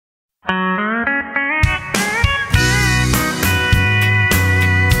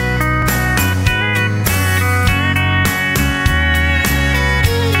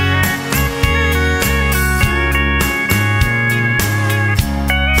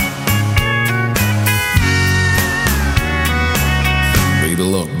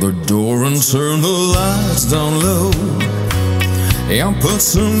and turn the lights down low, and put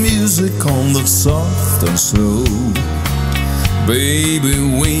some music on that's soft and slow. Baby,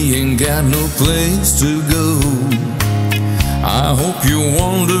 we ain't got no place to go. I hope you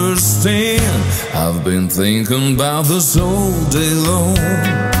understand, I've been thinking about this all day long.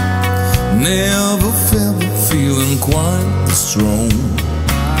 Never felt a feeling quite this strong.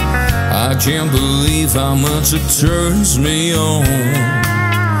 I can't believe how much it turns me on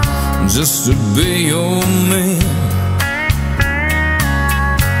just to be your man.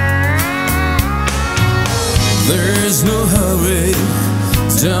 There's no hurry,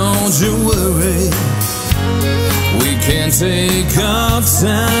 don't you worry. We can take our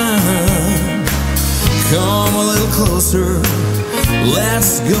time. Come a little closer,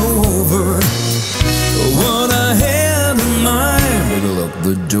 let's go over what I had in mind. Lock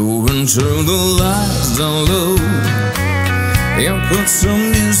the door and turn the lights down low, and put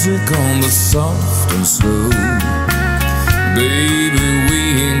some music on that's soft and slow. Baby, we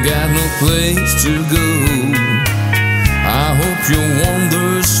ain't got no place to go. I hope you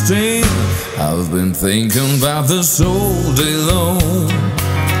understand, I've been thinking about this all day long.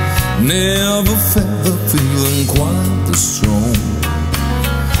 Never felt the feeling quite this strong.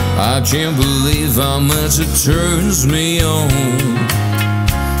 I can't believe how much it turns me on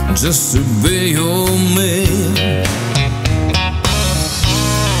just to be your man.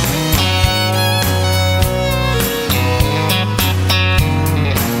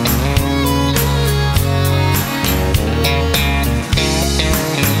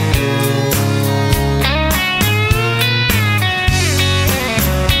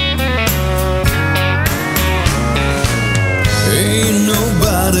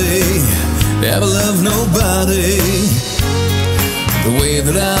 Ever love nobody the way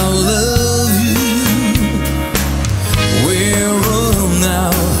that I love you. We're alone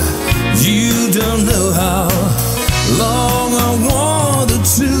now, you don't know how long I wanted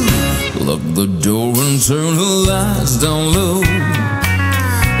to. Lock the door and turn the lights down low,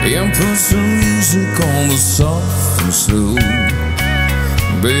 and put some music on the soft and slow.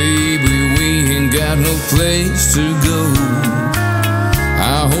 Baby, we ain't got no place to go.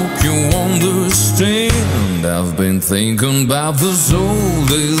 I hope you understand, I've been thinking about this all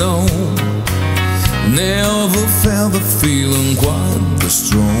day long. Never felt the feeling quite this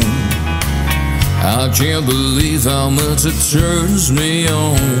strong. I can't believe how much it turns me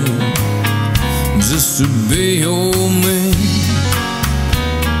on just to be your man.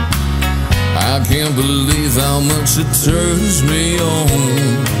 I can't believe how much it turns me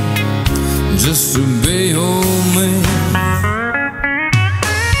on just to be your man.